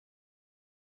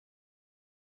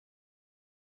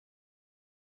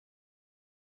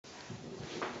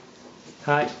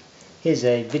Hi, here's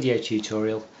a video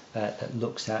tutorial that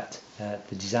looks at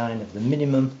the design of the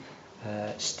minimum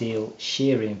steel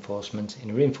shear reinforcement in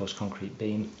a reinforced concrete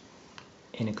beam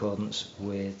in accordance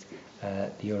with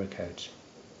the Eurocodes.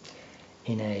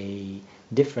 In a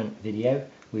different video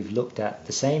we've looked at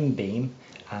the same beam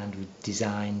and we've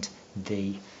designed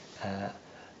the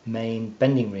main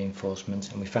bending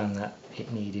reinforcement, and we found that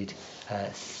it needed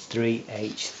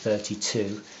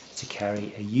 3H32 to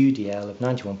carry a UDL of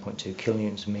 91.2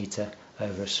 kilonewtons per metre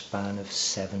over a span of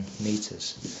 7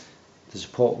 metres. The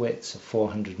support widths are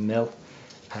 400 mm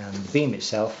and the beam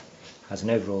itself has an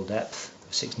overall depth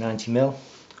of 690 mm,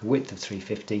 a width of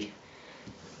 350.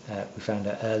 We found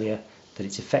out earlier that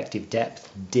its effective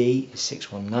depth, D, is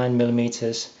 619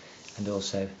 millimetres, and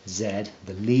also Z,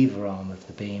 the lever arm of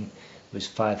the beam, was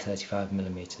 535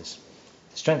 millimetres.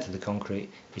 The strength of the concrete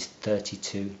is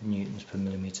 32 newtons per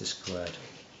millimetre squared.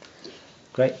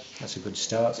 Great, that's a good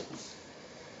start.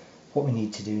 What we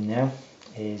need to do now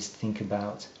is think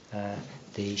about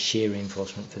the shear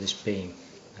reinforcement for this beam.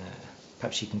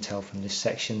 Perhaps you can tell from this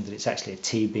section that it's actually a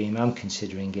T-beam. I'm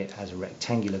considering it as a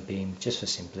rectangular beam just for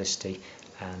simplicity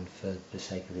and for the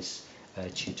sake of this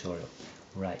tutorial.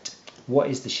 Right, what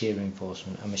is the shear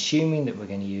reinforcement? I'm assuming that we're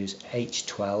going to use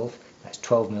H12, that's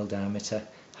 12 mm diameter,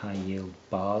 high yield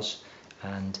bars,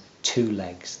 and 2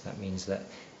 legs. That means that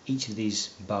each of these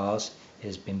bars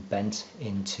has been bent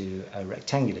into a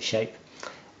rectangular shape,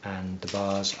 and the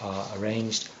bars are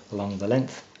arranged along the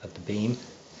length of the beam.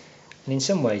 And in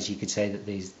some ways you could say that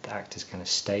these act as kind of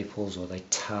staples, or they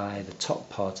tie the top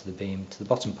part of the beam to the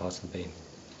bottom part of the beam.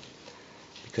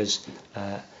 Because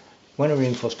when a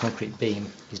reinforced concrete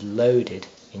beam is loaded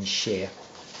in shear,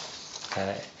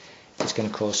 it's going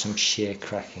to cause some shear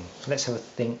cracking. Let's have a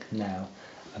think now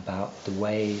about the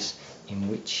ways in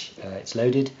which it's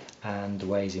loaded and the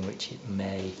ways in which it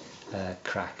may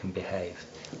crack and behave.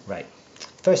 Right,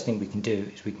 first thing we can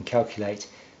do is we can calculate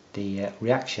the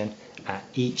reaction at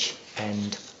each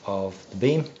end of the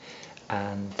beam,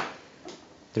 and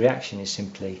the reaction is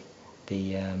simply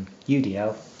the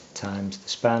UDL times the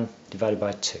span divided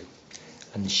by 2,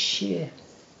 and the shear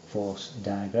force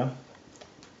diagram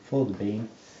for the beam,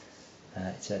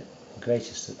 it's at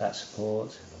greatest at that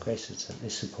support, greatest at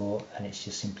this support, and it's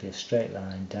just simply a straight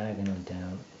line diagonally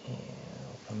down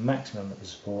from maximum at the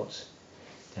supports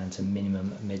down to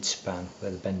minimum at mid-span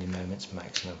where the bending moment's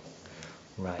maximum.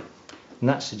 Right, and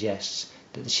that suggests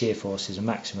that the shear force is a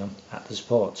maximum at the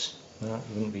supports. Well,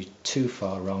 you wouldn't be too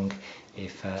far wrong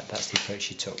if that's the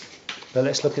approach you took. But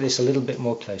let's look at this a little bit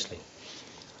more closely.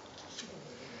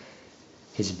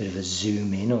 Here's a bit of a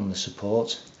zoom in on the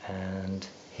support, and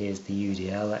here's the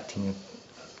UDL acting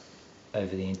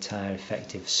over the entire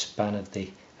effective span of the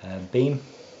beam.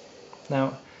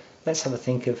 Now let's have a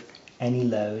think of any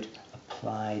load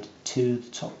applied to the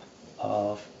top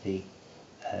of the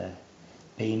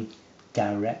beam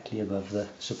directly above the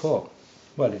support.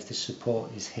 Well, if the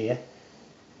support is here,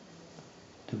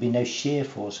 there'll be no shear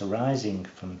force arising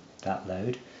from that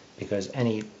load, because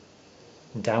any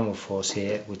downward force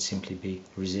here would simply be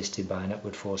resisted by an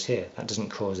upward force here. That doesn't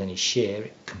cause any shear.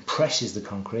 It compresses the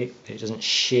concrete, but it doesn't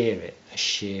shear it. A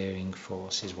shearing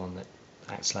force is one that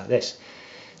acts like this.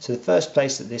 So the first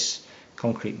place that this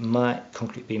concrete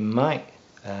beam might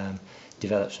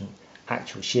develop some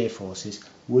actual shear forces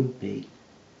would be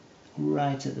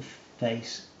right at the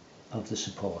face of the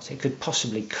support. It could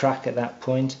possibly crack at that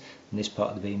point, and this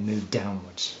part of the beam move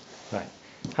downwards. Right,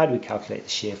 how do we calculate the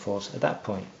shear force at that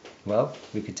point? Well,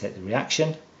 we could take the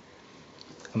reaction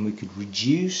and we could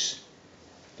reduce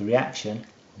the reaction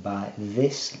by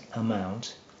this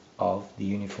amount of the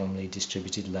uniformly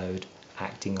distributed load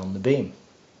acting on the beam,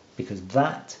 because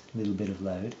that little bit of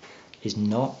load is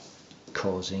not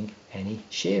causing any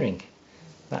shearing.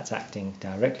 That's acting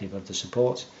directly above the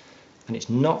support and it's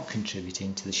not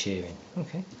contributing to the shearing.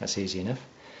 Okay, that's easy enough.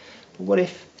 But what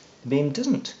if the beam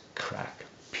doesn't crack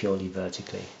purely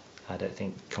vertically? I don't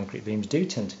think concrete beams do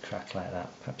tend to crack like that.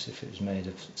 Perhaps if it was made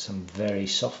of some very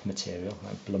soft material,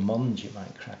 like blancmange, it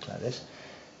might crack like this.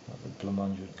 Not that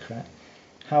blancmange would crack.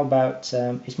 How about,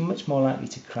 it's much more likely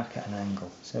to crack at an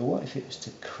angle. So what if it was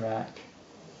to crack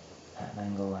at an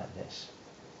angle like this?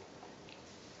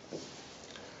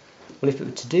 Well, if it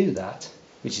were to do that,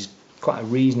 which is quite a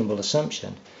reasonable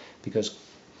assumption, because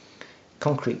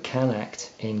concrete can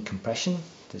act in compression,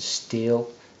 there's steel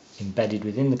embedded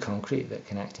within the concrete that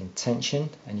can act in tension,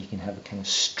 and you can have a kind of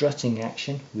strutting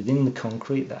action within the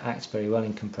concrete that acts very well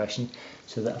in compression,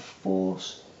 so that a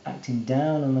force acting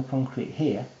down on the concrete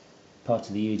here, part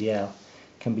of the UDL,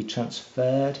 can be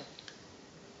transferred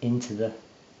into the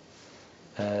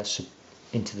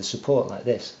into the support like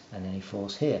this, and any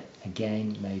force here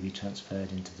again may be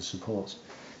transferred into the support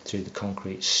through the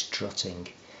concrete strutting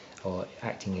or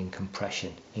acting in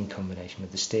compression in combination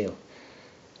with the steel.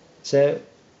 So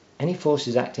any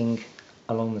forces acting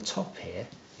along the top here,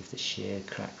 if the shear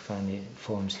crack finally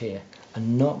forms here, are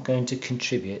not going to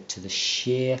contribute to the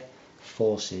shear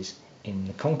forces in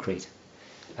the concrete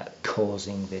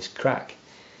causing this crack.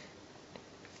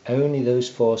 Only those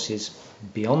forces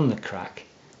beyond the crack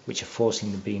which are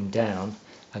forcing the beam down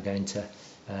are going to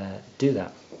do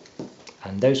that,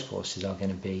 and those forces are going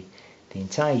to be the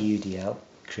entire UDL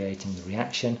creating the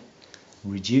reaction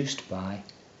reduced by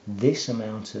this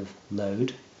amount of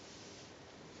load,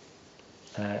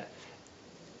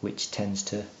 which tends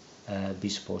to be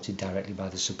supported directly by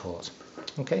the support.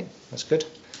 Okay, that's good.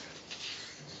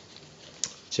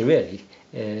 So really,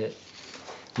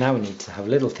 now we need to have a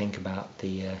little think about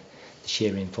the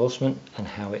shear reinforcement and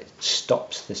how it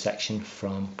stops the section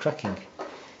from cracking.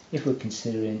 If we're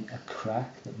considering a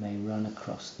crack that may run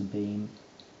across the beam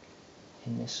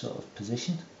in this sort of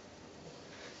position,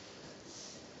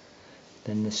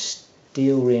 then the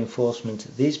steel reinforcement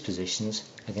at these positions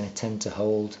are going to tend to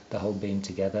hold the whole beam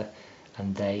together,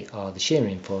 and they are the shear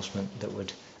reinforcement that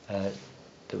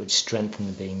would strengthen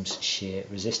the beam's shear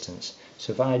resistance.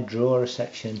 So if I draw a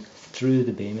section through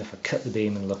the beam, if I cut the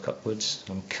beam and look upwards,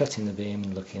 I'm cutting the beam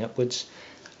and looking upwards,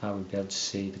 I would be able to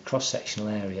see the cross-sectional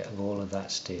area of all of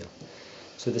that steel.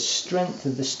 So the strength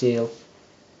of the steel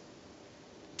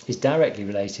is directly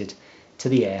related to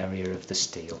the area of the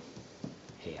steel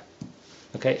here.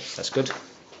 Okay, that's good.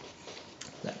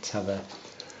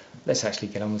 Let's actually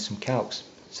get on with some calcs.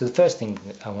 So the first thing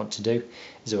that I want to do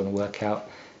is I want to work out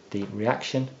the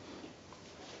reaction.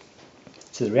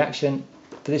 So the reaction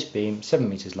for this beam, 7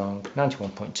 meters long,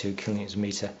 91.2 kilonewtons a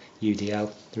meter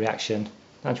UDL. The reaction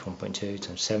 91.2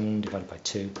 times 7 divided by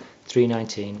 2,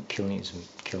 319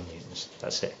 kilonewtons.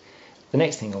 That's it. The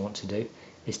next thing I want to do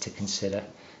is to consider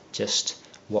just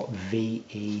what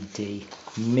VED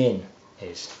min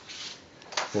is.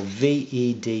 Well,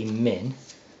 VED min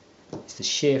is the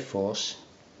shear force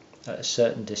at a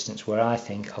certain distance where I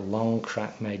think a long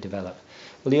crack may develop.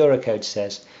 Well, the Eurocode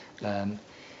says,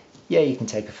 yeah, you can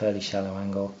take a fairly shallow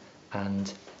angle,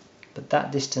 but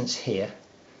that distance here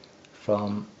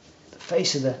from the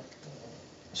face of the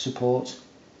support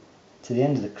to the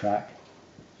end of the crack,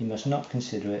 you must not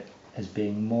consider it as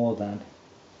being more than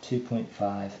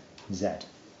 2.5 Z.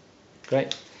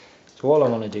 Great. So all I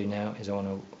want to do now is I want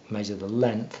to measure the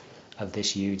length of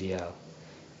this UDL.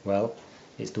 Well,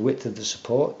 it's the width of the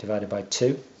support divided by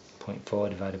 2, 0.4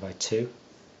 divided by 2,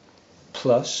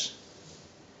 plus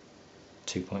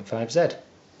 2.5 Z.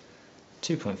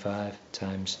 2.5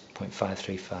 times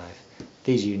 0.535.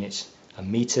 These units are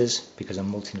meters because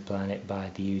I'm multiplying it by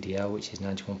the UDL, which is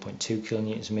 91.2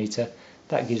 kilonewtons a meter.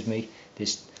 That gives me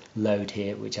this load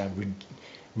here, which I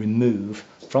remove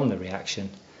from the reaction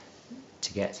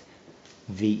to get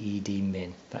VED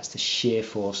min. That's the shear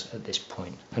force at this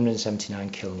point, 179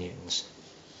 kilonewtons.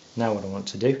 Now what I want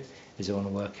to do is I want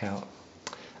to work out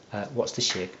what's the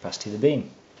shear capacity of the beam.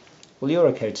 Well, the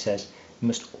Eurocode says you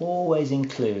must always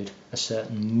include a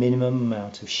certain minimum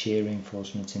amount of shear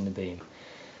reinforcement in the beam,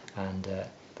 and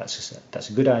that's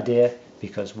a good idea,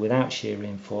 because without shear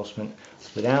reinforcement,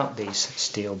 without these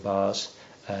steel bars,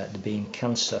 the beam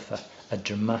can suffer a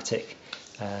dramatic,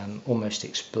 almost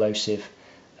explosive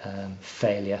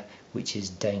failure, which is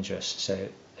dangerous.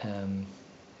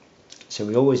 So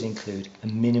we always include a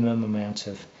minimum amount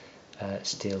of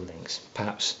steel links,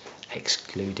 perhaps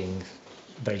excluding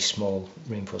very small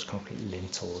reinforced concrete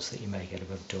lintels that you may get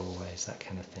above doorways, that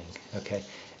kind of thing. Okay,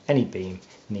 any beam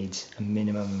needs a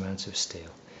minimum amount of steel.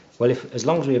 Well, as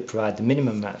long as we provide the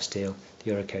minimum amount of steel,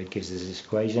 the Eurocode gives us this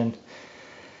equation,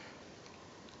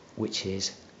 which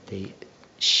is the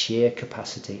shear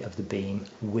capacity of the beam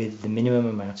with the minimum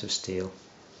amount of steel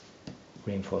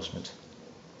reinforcement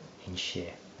in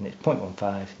shear, and it's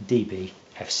 0.15 dB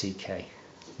FCK.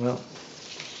 Well,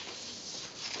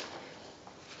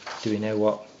 do we know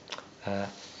what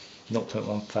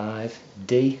 0.15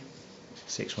 D,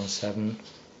 617,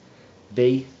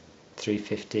 B,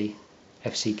 350,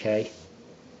 FCK,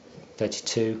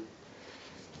 32?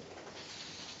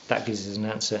 That gives us an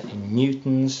answer in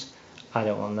newtons. I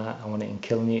don't want that, I want it in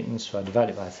kilonewtons, so I divide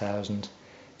it by 1000.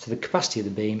 So the capacity of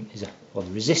the beam is, or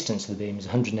the resistance of the beam is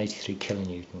 183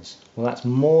 kilonewtons. Well, that's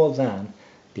more than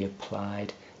the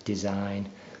applied design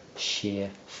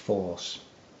shear force.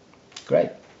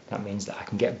 Great, that means that I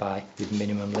can get by with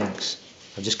minimum links.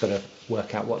 I've just got to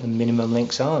work out what the minimum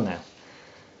links are now.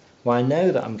 Well, I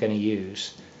know that I'm going to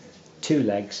use 2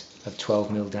 legs of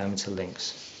 12mm diameter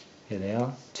links. here they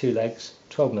are, 2 legs,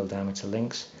 12mm diameter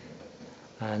links,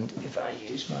 and if I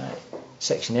use my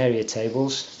section area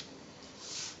tables,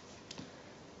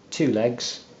 2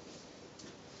 legs,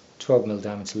 12mm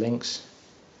diameter links,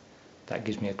 that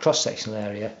gives me a cross-sectional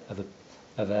area of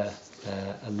a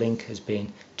link as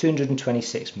being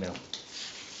 226mm.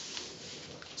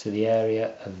 So the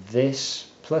area of this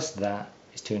plus that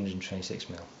is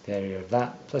 226mm. The area of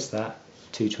that plus that,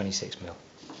 226mm.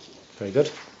 Very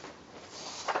good.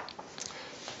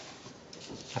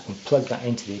 I can plug that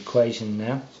into the equation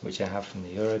now, which I have from the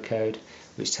Eurocode,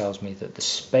 which tells me that the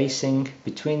spacing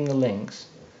between the links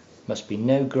must be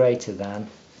no greater than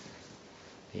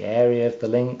the area of the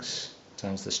links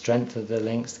times the strength of the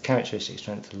links, the characteristic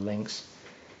strength of the links,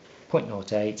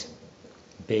 0.08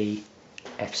 B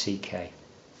FCK.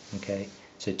 Okay,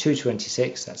 so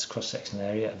 226, that's cross-sectional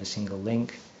area of a single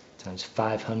link, times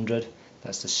 500,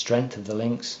 that's the strength of the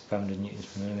links, 500 newtons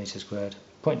per millimetre squared,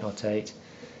 0.08,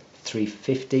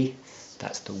 350,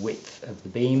 that's the width of the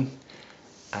beam,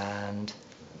 and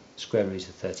square root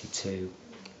of 32,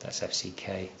 that's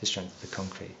FCK, the strength of the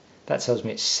concrete. That tells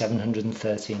me it's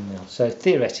 713mm. So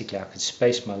theoretically I could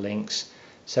space my links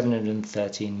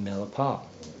 713mm apart.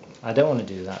 I don't want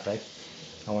to do that though.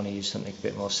 I want to use something a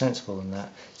bit more sensible than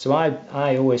that. So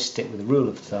I always stick with a rule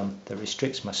of thumb that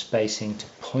restricts my spacing to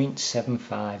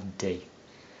 0.75D,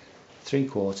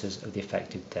 3/4 of the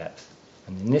effective depth.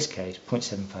 And in this case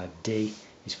 0.75D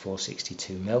is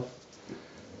 462mm.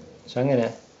 So I'm going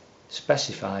to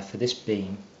specify for this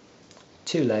beam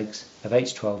 2 legs of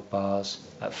H12 bars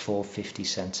at 450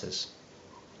 centres.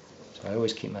 So I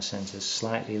always keep my centres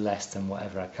slightly less than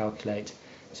whatever I calculate.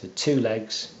 So 2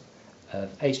 legs of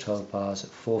H12 bars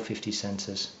at 450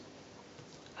 centres,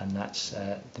 and that's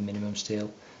the minimum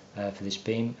steel for this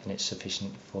beam, and it's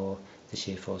sufficient for the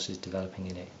shear forces developing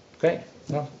in it. Great,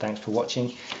 well thanks for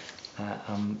watching.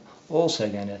 I'm also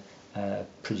going to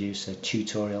produce a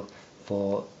tutorial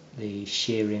for the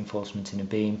shear reinforcement in a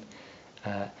beam,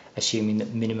 assuming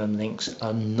that minimum links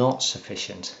are not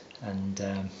sufficient, and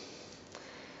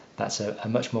that's a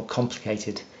much more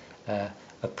complicated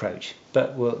approach,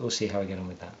 but we'll see how we get on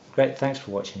with that. Great, thanks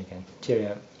for watching again.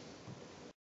 Cheerio.